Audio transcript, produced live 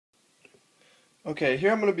Okay,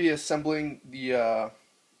 here I'm going to be assembling the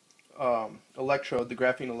electrode, the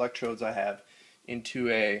graphene electrodes I have, into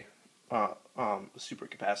a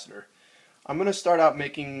supercapacitor. I'm going to start out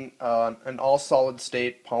making an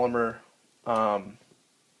all-solid-state polymer um,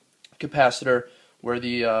 capacitor where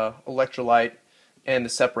the electrolyte and the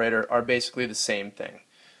separator are basically the same thing.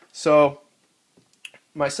 So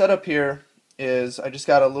my setup here is I just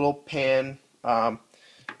got a little pan.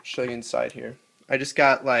 Show you inside here. I just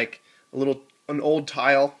got like an old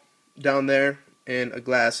tile down there and a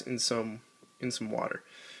glass in some water.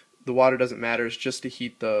 The water doesn't matter. It's just to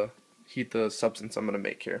heat the substance I'm going to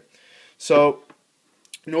make here. So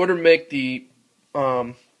in order to make the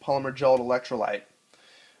polymer gelled electrolyte,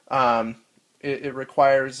 it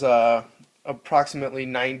requires approximately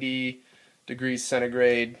 90 degrees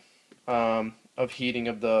centigrade of heating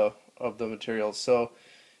of the materials. So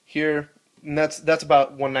here, and that's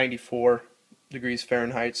about 194 degrees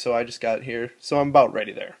Fahrenheit. So I just got it here. So I'm about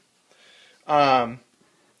ready there.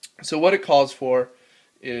 So what it calls for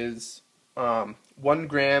is 1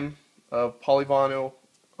 gram of polyvinyl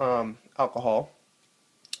alcohol.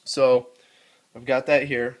 So I've got that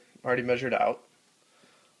here, already measured out.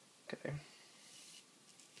 Okay,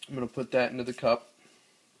 I'm going to put that into the cup.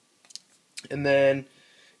 And then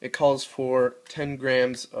it calls for 10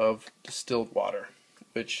 grams of distilled water,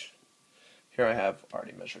 which here I have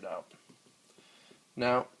already measured out.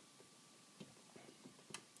 Now,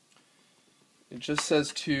 it just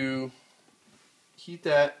says to heat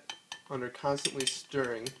that under constantly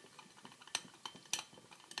stirring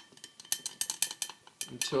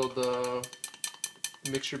until the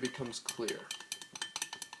mixture becomes clear.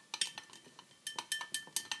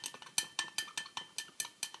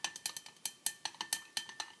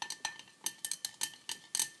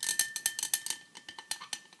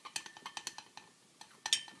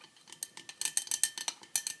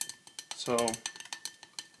 So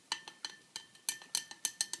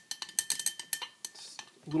it's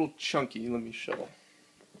a little chunky. Let me show.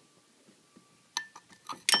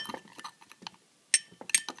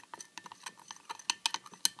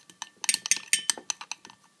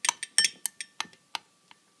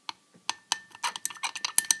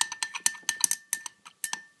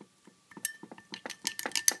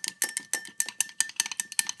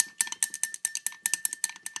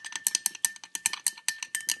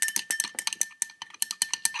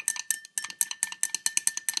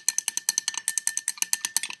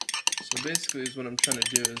 So basically is what I'm trying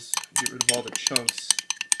to do is get rid of all the chunks.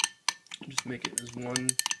 Just make it as one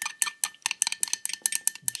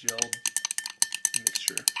gelled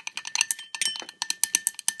mixture.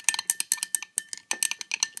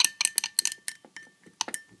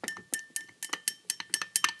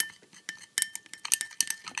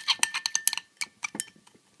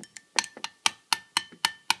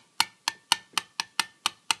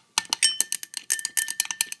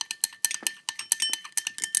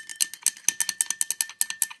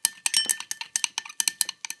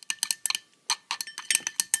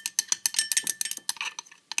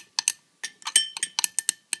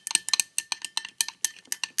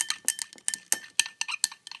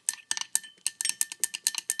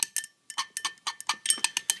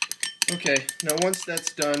 Okay, now once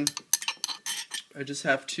that's done, I just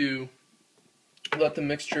have to let the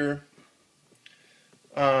mixture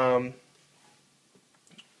come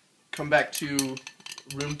back to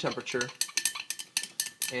room temperature,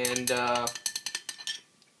 and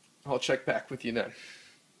I'll check back with you then.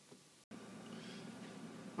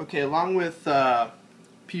 Okay, along with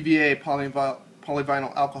PVA,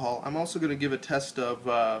 polyvinyl alcohol, I'm also going to give a test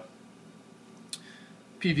of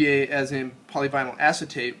PVA as in polyvinyl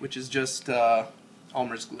acetate, which is just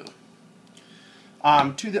Elmer's glue.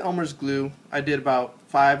 To the Elmer's glue, I did about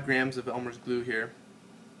 5 grams of Elmer's glue here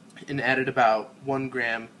and added about 1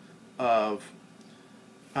 gram of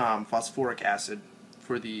phosphoric acid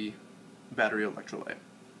for the battery electrolyte.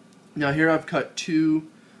 Now here I've cut 2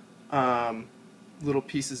 little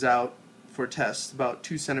pieces out for tests, about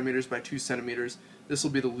 2 centimeters by 2 centimeters. This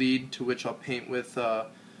will be the lead to which I'll paint with a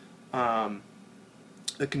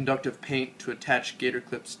conductive paint to attach gator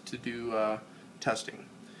clips to do testing.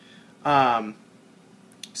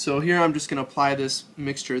 So here I'm just going to apply this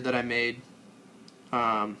mixture that I made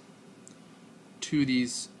to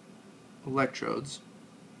these electrodes.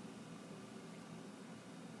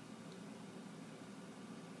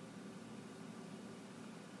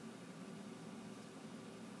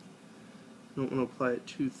 I don't want to apply it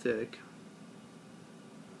too thick.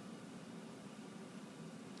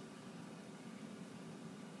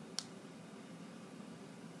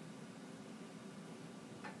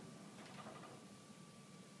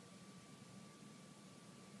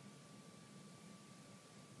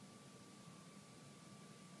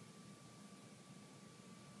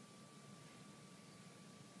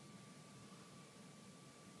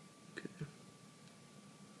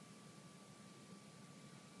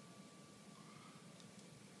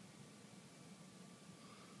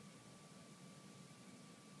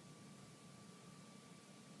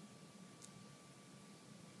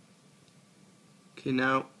 Okay,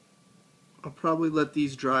 now I'll probably let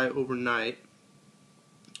these dry overnight.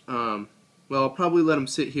 Well, I'll probably let them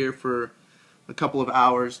sit here for a couple of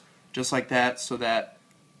hours, just like that, so that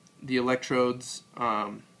the electrodes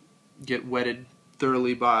get wetted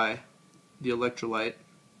thoroughly by the electrolyte.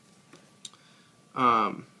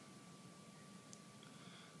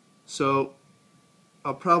 So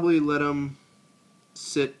I'll probably let them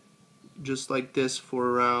sit just like this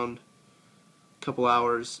for around a couple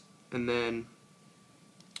hours, and then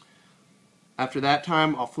after that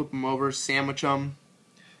time I'll flip them over, sandwich them,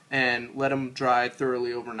 and let them dry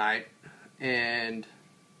thoroughly overnight, and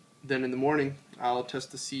then in the morning I'll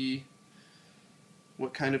test to see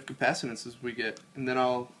what kind of capacitances we get, and then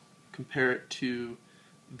I'll compare it to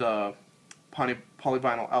the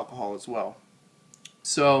polyvinyl alcohol as well.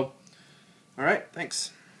 So, alright,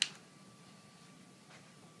 thanks.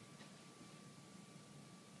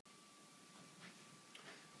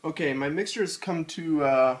 Okay, my mixture has come to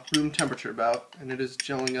room temperature about, and it is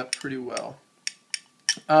gelling up pretty well.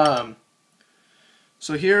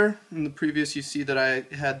 So here in the previous you see that I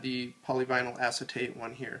had the polyvinyl acetate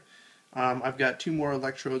one here. I've got two more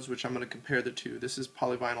electrodes which I'm going to compare the two. This is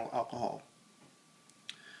polyvinyl alcohol.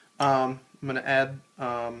 I'm going to add,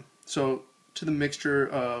 so to the mixture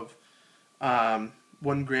of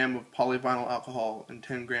 1 gram of polyvinyl alcohol and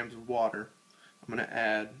 10 grams of water, I'm going to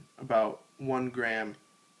add about 1 gram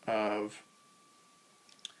of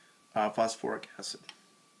phosphoric acid.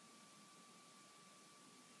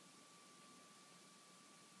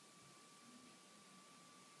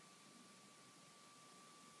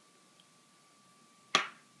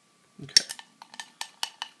 Okay.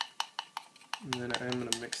 And then I'm going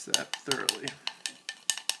to mix that thoroughly.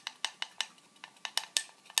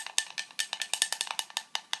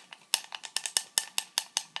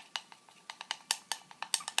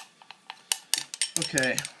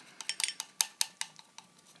 Okay.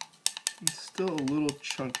 It's still a little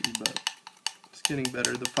chunky, but it's getting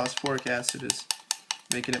better. The phosphoric acid is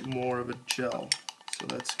making it more of a gel, so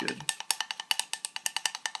that's good.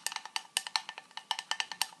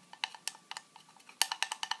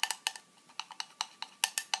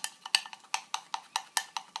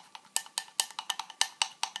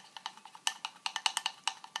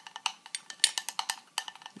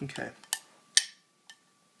 Okay.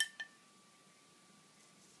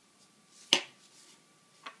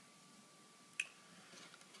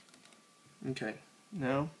 Okay,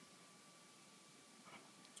 now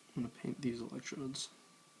I'm going to paint these electrodes.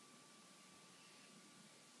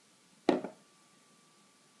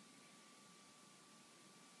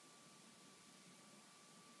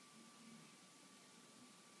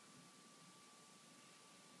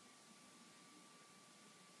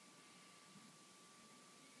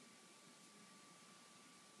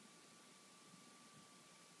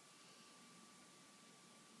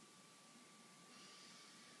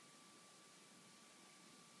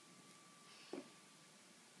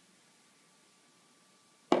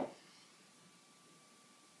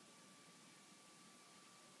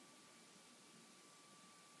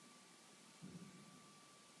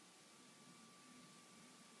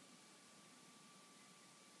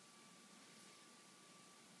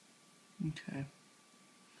 Okay.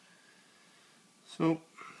 So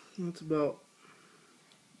that's about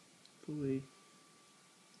fully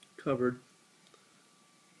covered.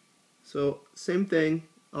 So same thing,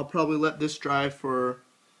 I'll probably let this dry for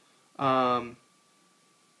I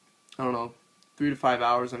don't know, 3 to 5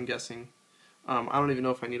 hours, I'm guessing. I don't even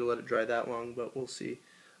know if I need to let it dry that long, but we'll see.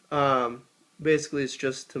 Basically it's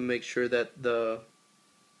just to make sure that the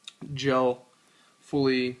gel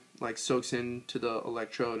fully soaks into the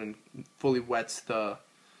electrode and fully wets the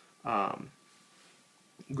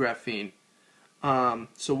graphene.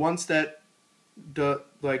 So once that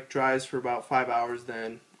dries for about 5 hours,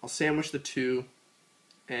 then I'll sandwich the two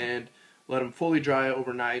and let them fully dry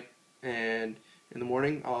overnight, and in the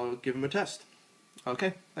morning I'll give them a test.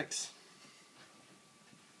 Okay, thanks.